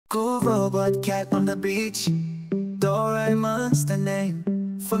Cool robot cat on the beach. Doraemon's the name.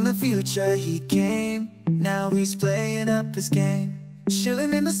 From the future he came. Now he's playing up his game.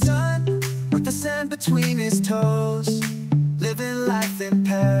 Chillin' in the sun with the sand between his toes. Living life in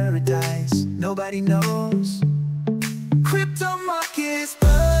paradise, nobody knows. Crypto markets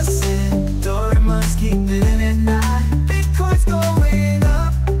buzzin'. Doraemon's keepin at night. Bitcoin's going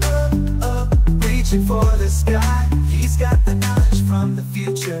up, up, up, reaching for the sky. He's got the knowledge from the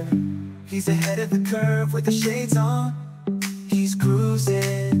future. He's ahead of the curve with the shades on. He's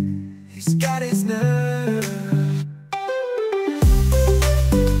cruising, he's got his nerve.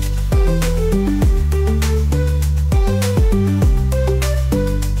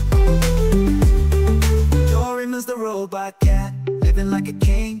 Doraemon's the robot cat, living like a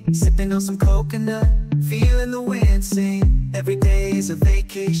king, sipping on some coconut, feeling the wind sing. Every day is a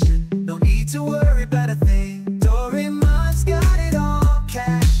vacation, no need to worry about a thing. Doraemon's got it all,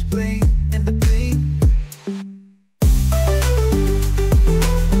 cash, bling, and the bling.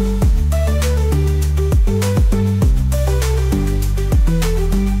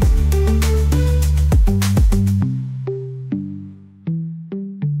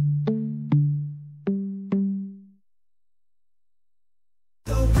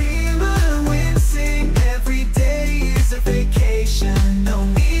 Doraemon wind sing, every day is a vacation, no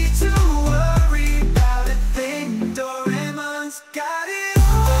need to worry about a thing. Doraemon's got